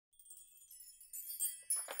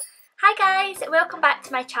guys, welcome back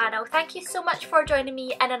to my channel. Thank you so much for joining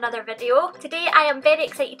me in another video. Today I am very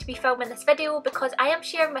excited to be filming this video because I am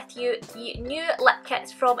sharing with you the new lip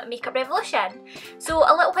kits from Makeup Revolution. So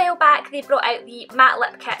a little while back they brought out the matte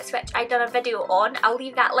lip kits, which I done a video on. I'll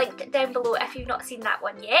leave that linked down below if you've not seen that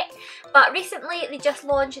one yet. But recently they just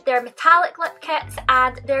launched their metallic lip kits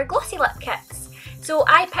and their glossy lip kits. So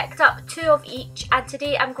I picked up two of each, and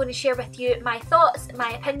today I'm going to share with you my thoughts,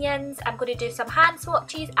 my opinions. I'm going to do some hand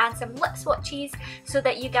swatches and some lip swatches so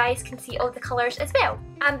that you guys can see all the colours as well.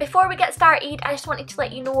 And before we get started, I just wanted to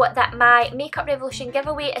let you know that my Makeup Revolution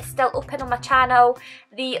giveaway is still open on my channel.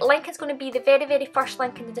 The link is going to be the very first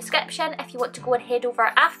link in the description if you want to go and head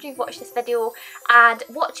over after you've watched this video and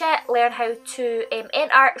watch it, learn how to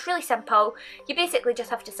enter. It's really simple. You basically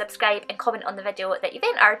just have to subscribe and comment on the video that you've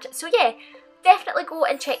entered. So yeah, definitely go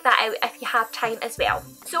and check that out if you have time as well.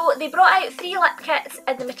 So they brought out 3 lip kits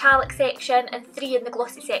in the metallic section and 3 in the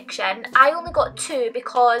glossy section. I only got 2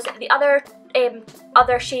 because the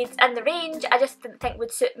other shades in the range I just didn't think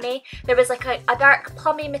would suit me. There was like a dark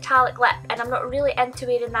plummy metallic lip and I'm not really into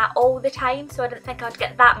wearing that all the time, so I didn't think I'd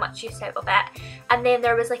get that much use out of it. And then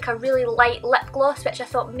there was like a really light lip gloss which I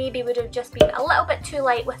thought maybe would have just been a little bit too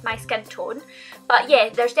light with my skin tone. But yeah,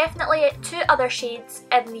 there's definitely 2 other shades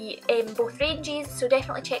in the both ranges, so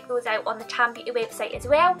definitely check those out on the Tam Beauty website as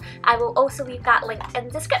well. I will also leave that linked in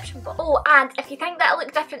the description box. Oh, and if you think that I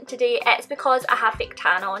look different today, it's because I have fake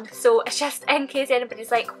tan on, so it's just in case anybody's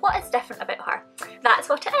like, what is different about her? That's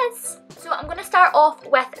what it is. So I'm going to start off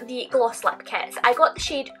with the gloss lip kits. I got the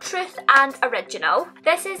shade Truth and Original.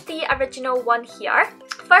 This is the original one here.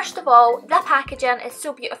 First of all, the packaging is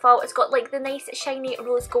so beautiful. It's got like the nice shiny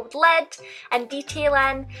rose gold lid and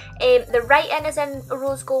detailing. The writing is in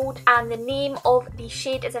rose gold and the name of the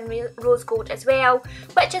shade is in rose gold as well,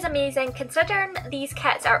 which is amazing considering these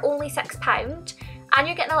kits are only £6. And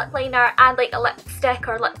you're getting a lip liner and like a lipstick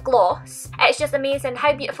or lip gloss. It's just amazing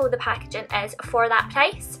how beautiful the packaging is for that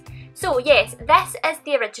price. So yes, this is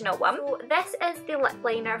the original one. So this is the lip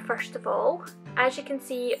liner first of all. As you can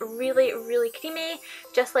see, really creamy,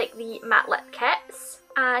 just like the matte lip kits.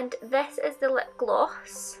 And this is the lip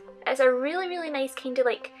gloss. It's a really nice kind of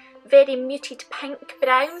like very muted pink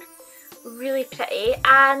brown. Really pretty,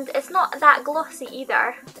 and it's not that glossy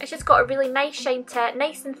either. It's just got a really nice shine to it,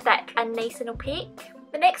 nice and thick and nice and opaque.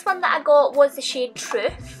 The next one that I got was the shade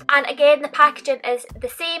Truth, and again the packaging is the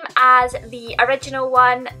same as the original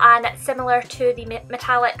one and similar to the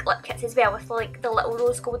metallic lip kits as well, with like the little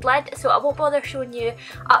rose gold lid, so I won't bother showing you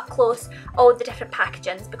up close all the different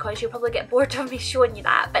packagings because you'll probably get bored of me showing you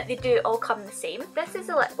that, but they do all come the same. This is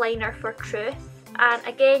a lip liner for Truth. And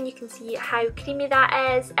again you can see how creamy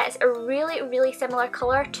that is. It's a really similar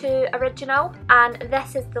colour to original, and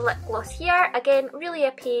this is the lip gloss here. Again, really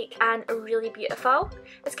opaque and really beautiful.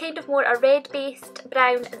 It's kind of more a red based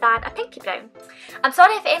brown than a pinky brown. I'm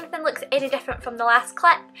sorry if anything looks any different from the last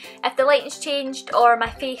clip, if the lighting's changed or my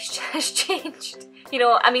face has changed. You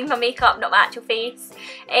know, I mean my makeup, not my actual face.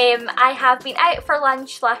 I have been out for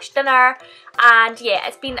lunch / dinner, and yeah,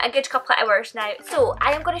 it's been a good couple of hours now. So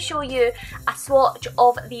I am going to show you a swatch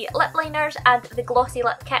of the lip liners and the glossy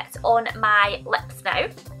lip kits on my lips now.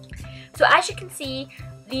 So as you can see,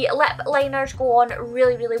 the lip liners go on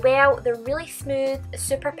really well. They're really smooth,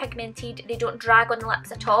 super pigmented, they don't drag on the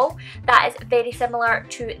lips at all. That is very similar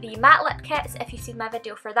to the matte lip kits. If you've seen my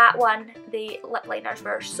video for that one, the lip liners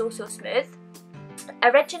were so smooth.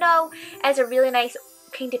 Original is a really nice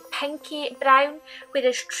kind of pinky brown,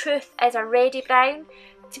 whereas Truth is a reddy brown.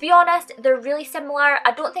 To be honest, they're really similar.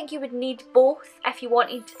 I don't think you would need both if you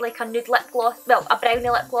wanted like a nude lip gloss, well, a brownie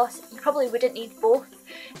lip gloss. You probably wouldn't need both.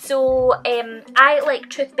 So I like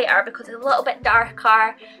Truth better because it's a little bit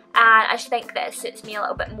darker and I just think that it suits me a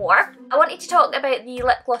little bit more. I wanted to talk about the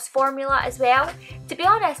lip gloss formula as well. To be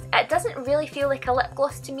honest, it doesn't really feel like a lip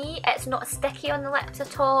gloss to me. It's not sticky on the lips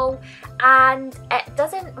at all, and it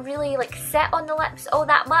doesn't really like sit on the lips all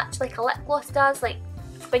that much like a lip gloss does. Like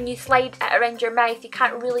when you slide it around your mouth, you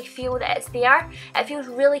can't really feel that it's there. It feels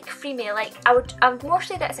really creamy. Like I would more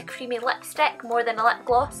say that it's a creamy lipstick more than a lip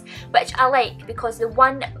gloss, which I like because the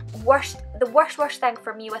worst thing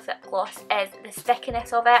for me with lip gloss is the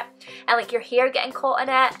stickiness of it and like your hair getting caught in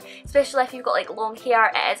it, especially if you've got like long hair.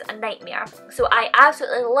 It is a nightmare. So I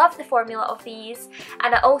absolutely love the formula of these,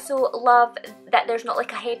 and I also love that there's not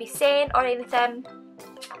like a heavy scent or anything.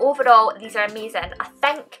 Overall, these are amazing. I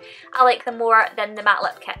think I like them more than the matte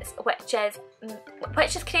lip kits,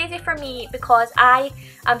 which is crazy for me because I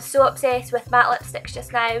am so obsessed with matte lipsticks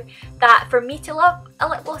just now that for me to love a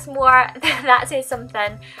lip gloss more, that says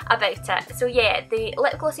something about it. So yeah, the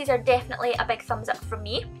lip glosses are definitely a big thumbs up from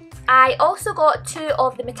me. I also got 2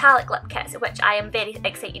 of the metallic lip kits, which I am very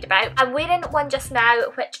excited about. I'm wearing one just now,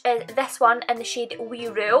 which is this one in the shade Wee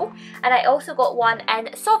Rule, and I also got one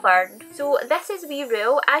in Sovereign. So this is Wee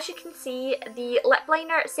Rule. As you can see, the lip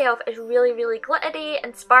liner itself is really glittery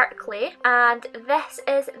and sparkly, and this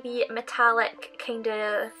is the metallic kind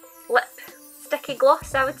of lip sticky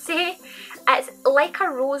gloss, I would say. It's like a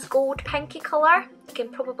rose gold pinky colour. You can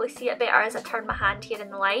probably see it better as I turn my hand here in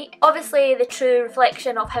the light. Obviously the true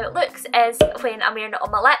reflection of how it looks is when I'm wearing it on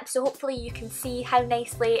my lips, so hopefully you can see how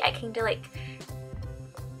nicely it kind of like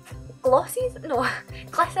glosses? No,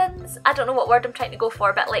 glistens? I don't know what word I'm trying to go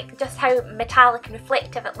for, but like just how metallic and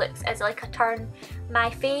reflective it looks as like I turn my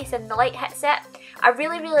face and the light hits it. I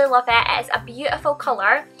really love it. It's a beautiful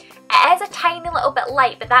colour. It is a tiny little bit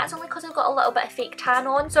light, but that's only because I've got a little bit of fake tan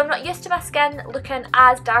on, so I'm not used to my skin looking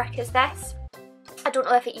as dark as this. I don't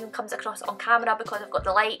know if it even comes across on camera because I've got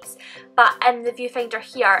the lights, but in the viewfinder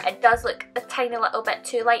here it does look a tiny little bit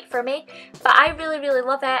too light for me. But I really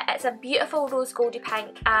love it. It's a beautiful rose goldy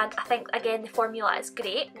pink, and I think again the formula is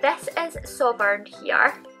great. This is Sovereign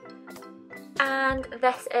here, and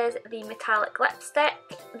this is the metallic lipstick.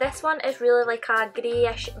 This one is really like a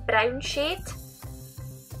greyish brown shade.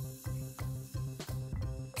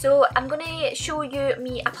 So I'm going to show you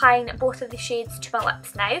me applying both of the shades to my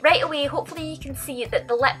lips now. Right away, hopefully you can see that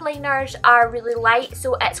the lip liners are really light,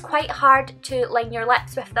 so it's quite hard to line your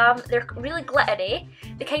lips with them. They're really glittery.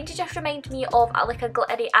 They kind of just remind me of like a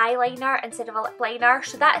glittery eyeliner instead of a lip liner.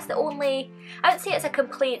 So that is the only, I would say it's a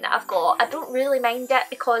complaint that I've got. I don't really mind it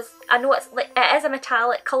because I know it's like, it is a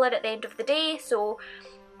metallic colour at the end of the day, so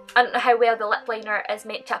I don't know how well the lip liner is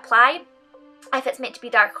meant to apply, if it's meant to be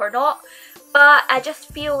dark or not. But I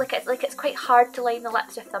just feel like it's quite hard to line the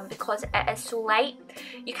lips with them because it is so light.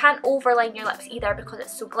 You can't overline your lips either because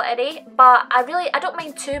it's so glittery, but I don't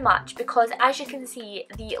mind too much because as you can see,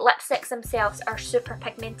 the lipsticks themselves are super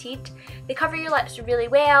pigmented. They cover your lips really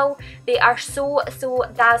well. They are so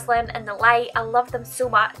dazzling in the light. I love them so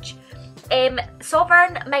much.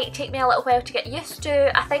 Sovereign might take me a little while to get used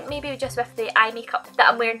to. I think maybe just with the eye makeup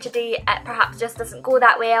that I'm wearing today, it perhaps just doesn't go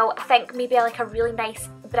that well. I think maybe like a really nice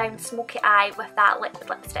brown smoky eye with that liquid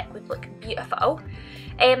lipstick would look beautiful.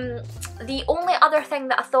 The only other thing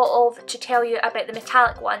that I thought of to tell you about the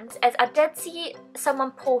metallic ones is I did see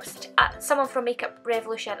someone post, someone from Makeup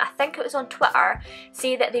Revolution, I think it was on Twitter,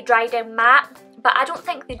 say that they dry down matte, but I don't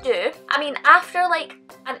think they do. I mean, after like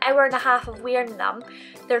an hour and a half of wearing them,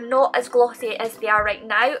 they're not as glossy as they are right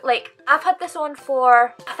now. Like, I've had this on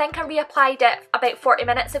for, I think I reapplied it about 40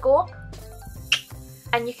 minutes ago.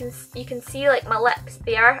 And you can see like my lips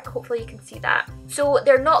there, hopefully you can see that. So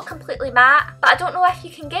they're not completely matte, but I don't know if you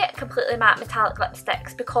can get completely matte metallic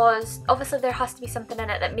lipsticks because obviously there has to be something in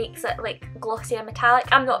it that makes it like glossy and metallic.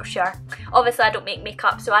 I'm not sure. Obviously I don't make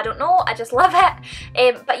makeup, so I don't know, I just love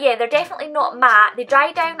it. But yeah, they're definitely not matte. They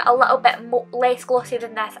dry down a little bit less glossy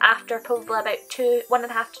than this after probably about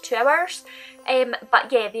 1.5 to 2 hours.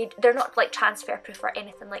 But yeah, they're not like transfer proof or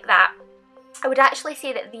anything like that. I would actually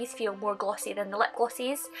say that these feel more glossy than the lip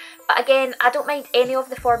glosses, but again, I don't mind any of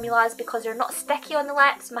the formulas because they're not sticky on the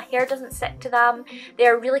lips, my hair doesn't stick to them,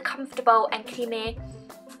 they're really comfortable and creamy.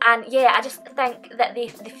 And yeah, I just think that they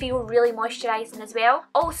feel really moisturising as well.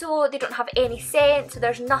 Also, they don't have any scent, so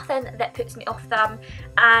there's nothing that puts me off them,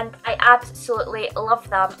 and I absolutely love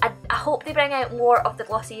them. I hope they bring out more of the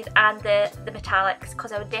glossies and the metallics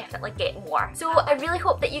because I would definitely get more. So I really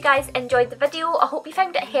hope that you guys enjoyed the video. I hope you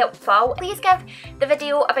found it helpful. Please give the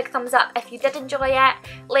video a big thumbs up if you did enjoy it.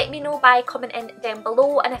 Let me know by commenting down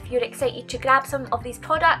below, and if you're excited to grab some of these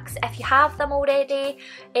products, if you have them already,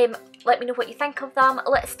 let me know what you think of them.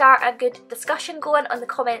 Let's start a good discussion going on the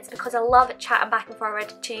comments because I love chatting back and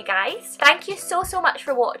forward to you guys. Thank you so much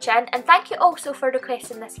for watching, and thank you also for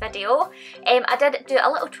requesting this video. I did do a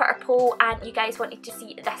little Twitter poll and you guys wanted to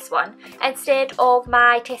see this one instead of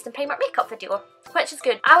my test and primer makeup video, which is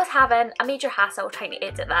good. I was having a major hassle trying to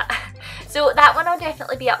edit that. So that one will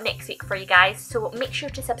definitely be up next week for you guys, so make sure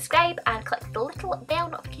to subscribe and click the little bell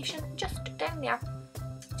notification just down there.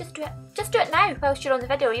 Just do it now whilst you're on the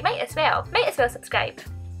video. You might as well subscribe.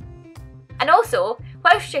 And also,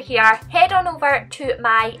 whilst you're here, head on over to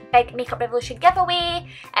my big Makeup Revolution giveaway.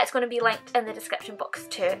 It's going to be linked in the description box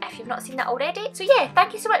too if you've not seen that already. So yeah,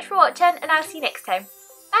 thank you so much for watching, and I'll see you next time.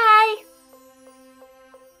 Bye!